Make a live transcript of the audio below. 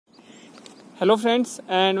Hello friends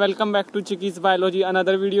and welcome back to Chiki's Biology,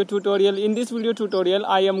 another video tutorial. In this video tutorial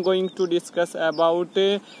I am going to discuss about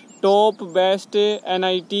top best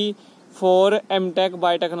NIT for M.Tech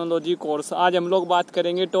biotechnology course. आज हम लोग बात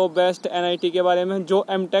करेंगे top best NIT के बारे में जो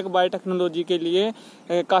M.Tech biotechnology के लिए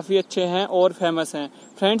काफ़ी अच्छे हैं और फेमस हैं।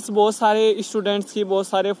 फ्रेंड्स, बहुत सारे स्टूडेंट्स की, बहुत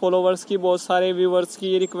सारे फॉलोवर्स की, बहुत सारे व्यूवर्स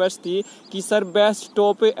की रिक्वेस्ट थी कि सर बेस्ट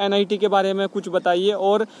टॉप NIT के बारे में कुछ बताइए,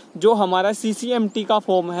 और जो हमारा CCMT का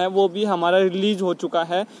फॉर्म है वो भी हमारा रिलीज हो चुका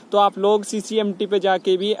है, तो आप लोग CCMT पे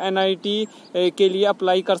जाके भी NIT के लिए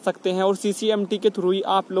अप्लाई कर सकते हैं और CCMT के थ्रू ही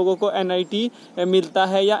आप लोगों को NIT मिलता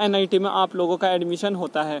है या NIT में आप लोगों का एडमिशन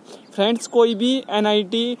होता है। फ्रेंड्स, कोई भी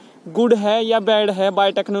NIT गुड है या बैड है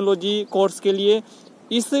बायोटेक्नोलॉजी कोर्स के लिए,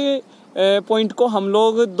 इस पॉइंट को हम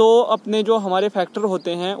लोग दो अपने जो हमारे फैक्टर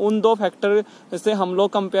होते हैं उन दो फैक्टर से हम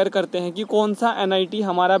लोग कंपेयर करते हैं कि कौन सा NIT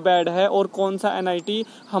हमारा बैड है और कौन सा NIT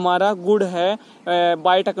हमारा गुड है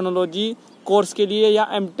बायोटेक्नोलॉजी कोर्स के लिए या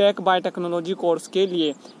M.Tech बायोटेक्नोलॉजी कोर्स के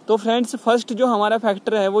लिए। तो फ्रेंड्स, फर्स्ट जो हमारा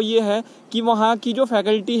फैक्टर है वो ये है कि वहाँ की जो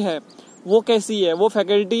फैकल्टी है वो कैसी है, वो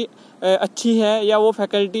फैकल्टी अच्छी है या वो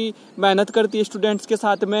फैकल्टी मेहनत करती है स्टूडेंट्स के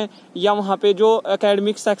साथ में, या वहाँ पे जो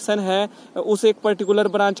एकेडमिक सेक्शन है उस एक पर्टिकुलर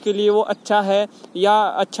ब्रांच के लिए वो अच्छा है या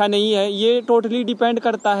अच्छा नहीं है। ये टोटली डिपेंड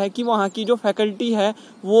करता है कि वहाँ की जो फैकल्टी है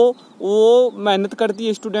वो मेहनत करती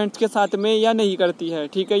है स्टूडेंट्स के साथ में या नहीं करती है।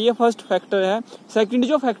 ठीक है, ये फर्स्ट फैक्टर है। सेकंड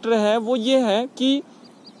जो फैक्टर है वो ये है कि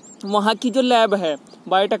वहाँ की जो लैब है,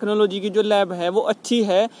 बायोटेक्नोलॉजी की जो लैब है वो अच्छी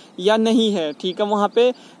है या नहीं है। ठीक है, वहाँ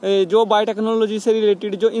पे जो बायोटेक्नोलॉजी से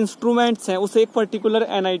रिलेटेड जो इंस्ट्रूमेंट्स हैं उस एक पर्टिकुलर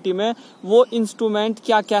NIT में वो इंस्ट्रूमेंट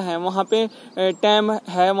क्या क्या है, वहाँ पे टैम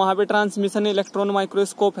है, वहाँ पे ट्रांसमिशन इलेक्ट्रॉन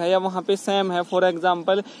माइक्रोस्कोप है या वहाँ पे सैम है फॉर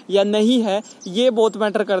एग्जांपल या नहीं है, ये बहुत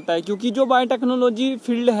मैटर करता है। क्योंकि जो बायोटेक्नोलॉजी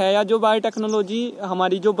फील्ड है या जो बायोटेक्नोलॉजी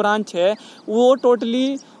हमारी जो ब्रांच है वो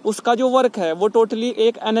टोटली उसका जो वर्क है वो टोटली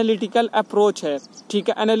एक एनालिटिकल अप्रोच है। ठीक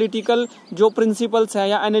है, एनालिटिकल जो प्रिंसिपल्स हैं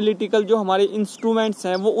या एनालिटिकल जो हमारे इंस्ट्रूमेंट्स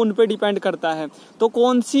हैं वो उन पे डिपेंड करता है। तो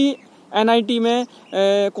कौन सी NIT में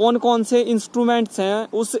कौन कौन से इंस्ट्रूमेंट्स हैं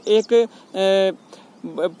उस एक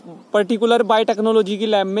पर्टिकुलर बायोटेक्नोलॉजी की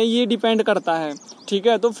लैब में, ये डिपेंड करता है। ठीक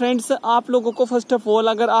है, तो फ्रेंड्स, आप लोगों को फर्स्ट ऑफ ऑल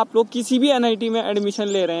अगर आप लोग किसी भी NIT में एडमिशन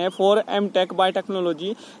ले रहे हैं फॉर M.Tech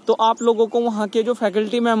बायोटेक्नोलॉजी, तो आप लोगों को वहाँ के जो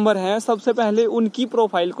फैकल्टी मेंबर हैं सबसे पहले उनकी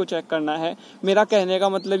प्रोफाइल को चेक करना है, मेरा कहने का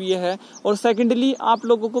मतलब ये है। और सेकेंडली आप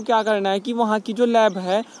लोगों को क्या करना है कि वहाँ की जो लैब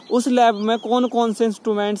है उस लैब में कौन कौन से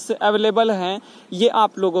इंस्ट्रूमेंट्स अवेलेबल हैं ये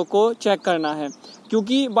आप लोगों को चेक करना है।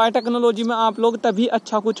 क्योंकि बायोटेक्नोलॉजी में आप लोग तभी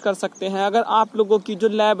अच्छा कुछ कर सकते हैं अगर आप लोगों की जो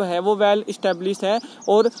लैब है वो वेल इस्टेब्लिश है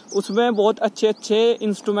और उसमें बहुत अच्छे अच्छे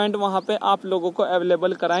इंस्ट्रूमेंट वहाँ पे आप लोगों को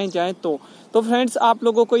अवेलेबल कराए जाएं। तो फ्रेंड्स, आप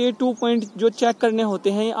लोगों को ये 2 पॉइंट जो चेक करने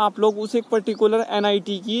होते हैं आप लोग उस एक पर्टिकुलर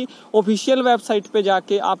NIT की ऑफिशियल वेबसाइट पे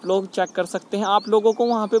जाके आप लोग चेक कर सकते हैं। आप लोगों को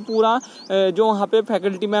वहाँ पे पूरा जो वहाँ पे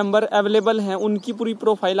फैकल्टी मेंबर अवेलेबल हैं उनकी पूरी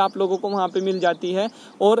प्रोफाइल आप लोगों को वहाँ पे मिल जाती है,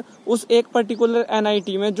 और उस एक पर्टिकुलर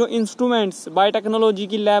NIT में जो इंस्ट्रूमेंट्स बायोटेक्नोलॉजी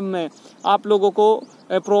की लैब में आप लोगों को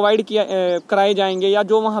प्रोवाइड कराए जाएंगे या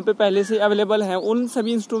जो वहाँ पे पहले से अवेलेबल हैं उन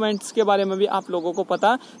सभी इंस्ट्रूमेंट्स के बारे में भी आप लोगों को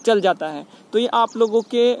पता चल जाता है। तो ये आप लोगों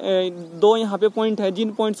के दो यहाँ पे पॉइंट है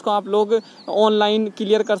जिन पॉइंट्स को आप लोग ऑनलाइन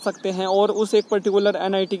क्लियर कर सकते हैं और उस एक पर्टिकुलर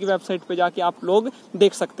NIT की वेबसाइट पे जाके आप लोग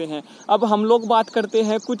देख सकते हैं। अब हम लोग बात करते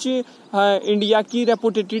हैं कुछ इंडिया की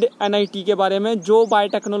रेपुटेटेड NIT के बारे में जो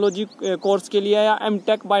बायोटेक्नोलॉजी कोर्स के लिए या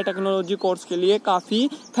M.Tech बायोटेक्नोलॉजी कोर्स के लिए काफ़ी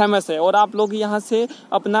फेमस है, और आप लोग यहाँ से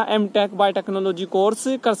अपना M.Tech बायोटेक्नोलॉजी कोर्स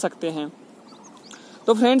कर सकते हैं।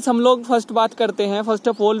 तो फ्रेंड्स, हम लोग फर्स्ट बात करते हैं, first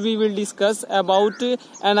of all we will discuss about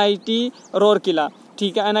NIT Rourkela.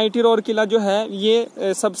 ठीक है, NIT रूरकेला जो है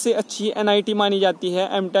ये सबसे अच्छी NIT मानी जाती है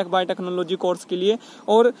M.Tech बायोटेक्नोलॉजी कोर्स के लिए,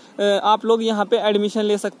 और आप लोग यहाँ पे एडमिशन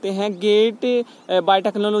ले सकते हैं गेट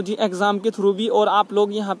बायोटेक्नोलॉजी एग्ज़ाम के थ्रू भी, और आप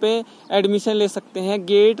लोग यहाँ पे एडमिशन ले सकते हैं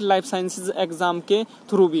गेट लाइफ साइंसेज एग्ज़ाम के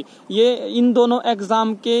थ्रू भी। ये इन दोनों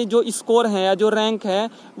एग्ज़ाम के जो स्कोर हैं या जो रैंक है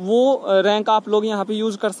वो रैंक आप लोग यहाँ पे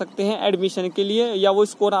यूज़ कर सकते हैं एडमिशन के लिए, या वो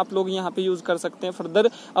स्कोर आप लोग यहाँ पे यूज़ कर सकते हैं फर्दर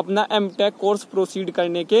अपना M.Tech कोर्स प्रोसीड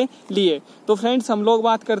करने के लिए। तो फ्रेंड्स, हम लोग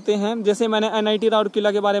बात करते हैं, जैसे मैंने NIT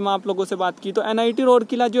रूरकेला के बारे में आप लोगों से बात की, तो NIT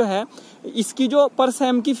रूरकेला जो है इसकी जो पर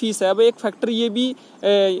सेम की फीस है, अब एक फैक्टर ये भी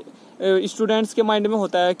स्टूडेंट्स के माइंड में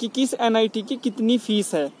होता है कि किस NIT की कितनी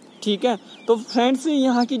फीस है। ठीक है, तो फ्रेंड्स,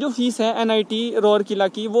 यहाँ की जो फीस है NIT रूरकेला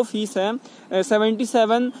की वो फीस है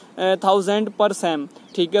 77,000 पर सेम।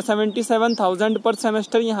 ठीक है। 77,000 पर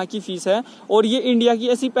सेमेस्टर यहाँ की फीस है और ये इंडिया की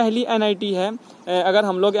ऐसी पहली NIT है, अगर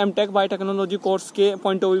हम लोग M.Tech बायोटेक्नोलॉजी कोर्स के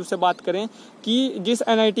पॉइंट ऑफ व्यू से बात करें, कि जिस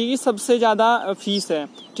NIT की सबसे ज़्यादा फीस है,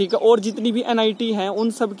 ठीक है। और जितनी भी NIT हैं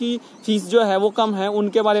उन सब की फीस जो है वो कम है,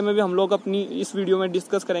 उनके बारे में भी हम लोग अपनी इस वीडियो में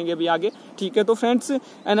डिस्कस करेंगे अभी आगे, ठीक है। तो फ्रेंड्स,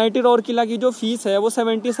 NIT राउरकेला की जो फीस है वो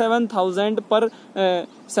 77,000 पर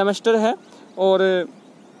सेमेस्टर है। और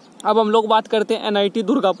अब हम लोग बात करते हैं NIT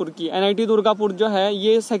दुर्गापुर की। NIT दुर्गापुर जो है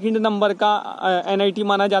ये सेकंड नंबर का NIT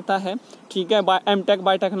माना जाता है, ठीक है, M.Tech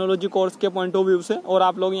बायोटेक्नोलॉजी कोर्स के पॉइंट ऑफ व्यू से। और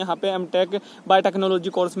आप लोग यहाँ पे M.Tech बायोटेक्नोलॉजी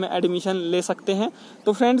कोर्स में एडमिशन ले सकते हैं।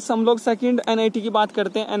 तो फ्रेंड्स, हम लोग सेकंड NIT की बात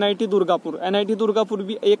करते हैं, NIT दुर्गापुर। NIT दुर्गापुर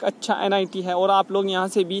भी एक अच्छा NIT है और आप लोग यहाँ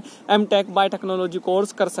से भी M.Tech बायोटेक्नोलॉजी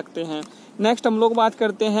कोर्स कर सकते हैं। नेक्स्ट हम लोग बात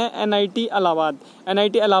करते हैं NIT इलाहाबाद।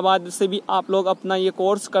 NIT इलाहाबाद से भी आप लोग अपना ये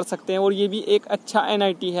कोर्स कर सकते हैं और ये भी एक अच्छा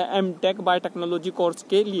NIT है M.Tech बायोटेक्नोलॉजी कोर्स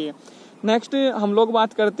के लिए। नेक्स्ट हम लोग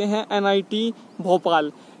बात करते हैं NIT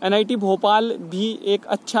भोपाल। NIT भोपाल भी एक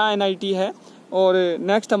अच्छा NIT है। और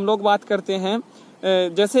नेक्स्ट हम लोग बात करते हैं,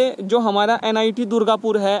 जैसे जो हमारा NIT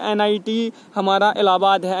दुर्गापुर है, NIT हमारा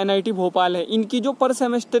इलाहाबाद है, NIT भोपाल है, इनकी जो पर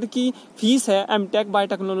सेमेस्टर की फीस है M.Tech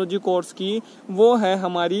बायोटेक्नोलॉजी कोर्स की, वो है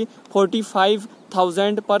हमारी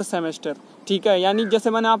 45,000 पर सेमेस्टर, ठीक है। यानी जैसे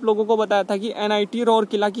मैंने आप लोगों को बताया था कि NIT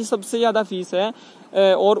राउरकेला की सबसे ज़्यादा फीस है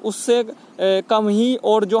और उससे कम ही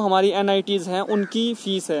और जो हमारी NITs हैं उनकी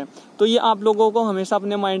फ़ीस है। तो ये आप लोगों को हमेशा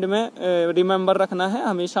अपने माइंड में रिमेंबर रखना है,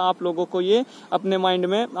 हमेशा आप लोगों को ये अपने माइंड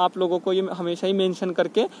में आप लोगों को ये हमेशा ही मेंशन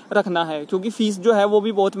करके रखना है, क्योंकि फ़ीस जो है वो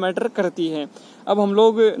भी बहुत मैटर करती है। अब हम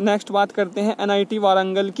लोग नेक्स्ट बात करते हैं NIT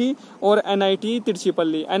वारंगल की और NIT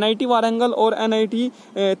तिरुचिपल्ली। NIT वारंगल और NIT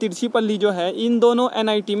तिरुचिपल्ली जो है, इन दोनों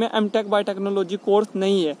NIT में M.Tech बायोटेक्नोलॉजी कोर्स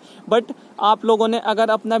नहीं है। बट आप लोगों ने अगर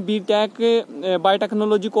अपना B.Tech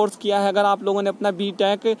बायोटेक्नोलॉजी कोर्स किया है, अगर आप लोगों ने अपना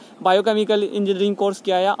B.Tech बायोकेमिकल इंजीनियरिंग कोर्स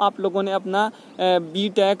किया है, या आप लोगों ने अपना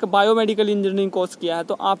B.Tech बायोमेडिकल इंजीनियरिंग कोर्स किया है,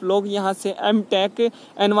 तो आप लोग यहाँ से M.Tech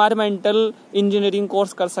एनवायरमेंटल इंजीनियरिंग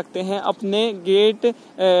कोर्स कर सकते हैं अपने गेट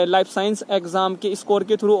लाइफ साइंस एग्जाम के स्कोर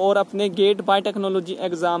के थ्रू और अपने गेट बायोटेक्नोलॉजी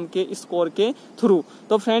एग्जाम के स्कोर के थ्रू।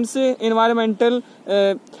 तो फ्रेंड्स, एनवायरमेंटल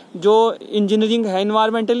जो इंजीनियरिंग है,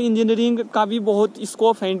 एनवायरमेंटल इंजीनियरिंग का भी बहुत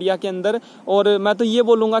स्कोप है इंडिया के अंदर। और मैं तो ये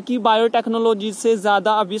बोलूँगा कि बायोटेक्नोलॉजी से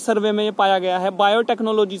ज़्यादा अभी सर्वे में ये पाया गया है,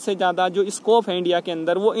 बायोटेक्नोलॉजी से ज़्यादा जो स्कोप है इंडिया के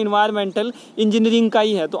अंदर वो एनवायरमेंटल इंजीनियरिंग का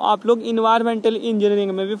ही है। तो आप लोग एनवायरमेंटल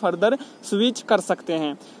इंजीनियरिंग में भी फर्दर स्विच कर सकते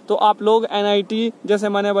हैं। तो आप लोग NIT जैसे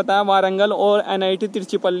मैंने बताया वारंगल और NIT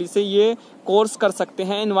तिरुचिपल्ली से ये कोर्स कर सकते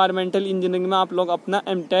हैं। एनवायरमेंटल इंजीनियरिंग में आप लोग अपना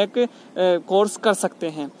M.Tech कोर्स कर सकते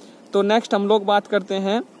हैं। तो नेक्स्ट हम लोग बात करते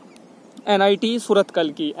हैं NIT सूरतकल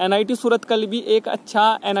की। NIT सूरतकल भी एक अच्छा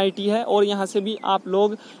NIT है और यहाँ से भी आप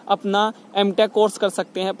लोग अपना M.Tech कोर्स कर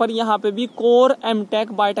सकते हैं। पर यहाँ पे भी कोर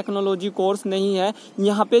M.Tech बायोटेक्नोलॉजी कोर्स नहीं है।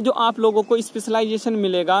 यहाँ पे जो आप लोगों को स्पेशलाइजेशन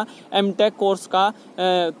मिलेगा M.Tech कोर्स का,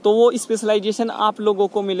 तो वो स्पेशलाइजेशन आप लोगों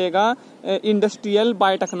को मिलेगा इंडस्ट्रियल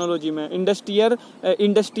बायोटेक्नोलॉजी में।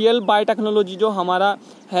 इंडस्ट्रियल बायोटेक्नोलॉजी जो हमारा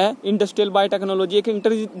है, इंडस्ट्रियल बायोटेक्नोलॉजी एक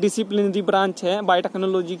इंटरडिसिप्लिनरी ब्रांच है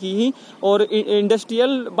बायोटेक्नोलॉजी की ही, और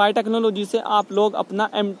इंडस्ट्रियल बायोटेक्नोलॉजी से आप लोग अपना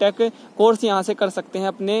M.Tech कोर्स यहाँ से कर सकते हैं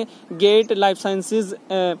अपने गेट लाइफ साइंसेज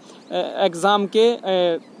एग्ज़ाम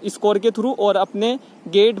के स्कोर के थ्रू और अपने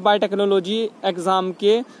गेट बायोटेक्नोलॉजी एग्ज़ाम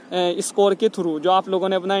के स्कोर के थ्रू। जो आप लोगों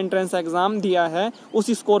ने अपना एंट्रेंस एग्ज़ाम दिया है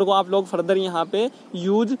उस स्कोर को आप लोग फर्दर यहाँ पे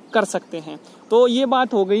यूज कर सकते हैं। तो ये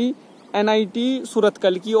बात हो गई NIT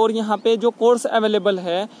सूरतकल की। और यहाँ पे जो कोर्स अवेलेबल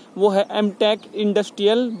है वो है M.Tech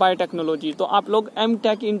इंडस्ट्रियल बायोटेक्नोलॉजी। तो आप लोग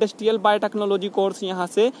M.Tech इंडस्ट्रियल बायोटेक्नोलॉजी कोर्स यहाँ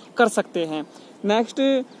से कर सकते हैं। नेक्स्ट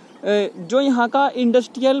जो यहाँ का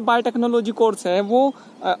इंडस्ट्रियल बायोटेक्नोलॉजी कोर्स है वो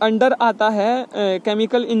अंडर आता है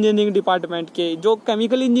केमिकल इंजीनियरिंग डिपार्टमेंट के। जो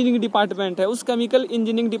केमिकल इंजीनियरिंग डिपार्टमेंट है उस केमिकल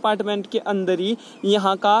इंजीनियरिंग डिपार्टमेंट के अंदर ही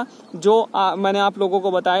यहाँ का जो मैंने आप लोगों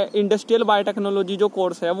को बताया इंडस्ट्रियल बायोटेक्नोलॉजी जो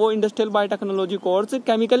कोर्स है वो industrial biotechnology course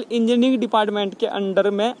chemical engineering department के अंडर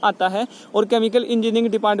में आता है और केमिकल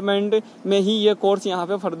इंजीनियरिंग डिपार्टमेंट में ही ये कोर्स यहाँ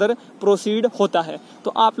पे फर्दर प्रोसीड होता है।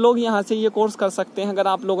 तो आप लोग यहाँ से ये कोर्स कर सकते हैं अगर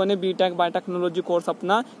आप लोगों ने B.Tech बायोटेक्नोलॉजी कोर्स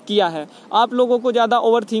अपना किया है। आप लोगों को ज़्यादा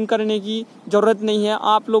ओवर थिंक करने की ज़रूरत नहीं है।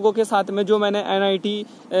 आप लोगों के साथ में जो मैंने NIT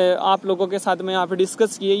आप लोगों के साथ में यहाँ पे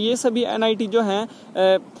डिस्कस किए, ये सभी NIT जो हैं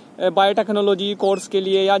बायोटेक्नोलॉजी कोर्स के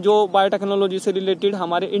लिए या जो बायोटेक्नोलॉजी से रिलेटेड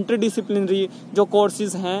हमारे इंटरडिसिप्लिनरी जो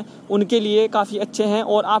कोर्सेज हैं उनके लिए काफ़ी अच्छे हैं।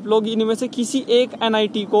 और आप लोग इनमें से किसी एक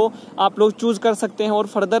NIT को आप लोग चूज़ कर सकते हैं और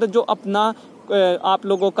फर्दर जो अपना आप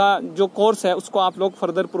लोगों का जो कोर्स है उसको आप लोग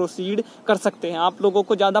फर्दर प्रोसीड कर सकते हैं। आप लोगों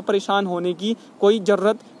को ज़्यादा परेशान होने की कोई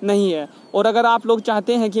ज़रूरत नहीं है। और अगर आप लोग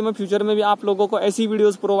चाहते हैं कि मैं फ्यूचर में भी आप लोगों को ऐसी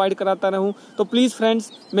वीडियोस प्रोवाइड कराता रहूं तो प्लीज़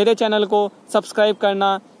फ्रेंड्स मेरे चैनल को सब्सक्राइब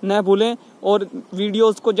करना न भूलें और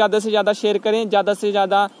वीडियोस को ज़्यादा से ज़्यादा शेयर करें, ज़्यादा से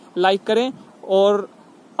ज़्यादा लाइक करें। और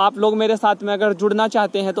आप लोग मेरे साथ में अगर जुड़ना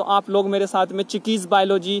चाहते हैं तो आप लोग मेरे साथ में चिकीज़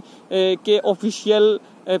बायोलॉजी के ऑफिशियल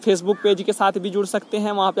फेसबुक पेज के साथ भी जुड़ सकते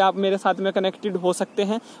हैं। वहाँ पे आप मेरे साथ में कनेक्टेड हो सकते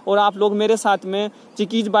हैं और आप लोग मेरे साथ में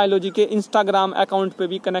चिकीज़ बायोलॉजी के इंस्टाग्राम अकाउंट पे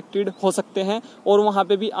भी कनेक्टेड हो सकते हैं और वहाँ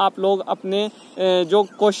पे भी आप लोग अपने जो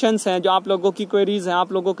क्वेश्चंस हैं, जो आप लोगों की क्वेरीज हैं,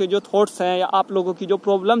 आप लोगों के जो थॉट्स हैं या आप लोगों की जो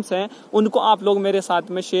प्रॉब्लम्स हैं, उनको आप लोग मेरे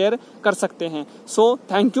साथ में शेयर कर सकते हैं। So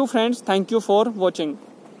thank you friends, thank you for watching.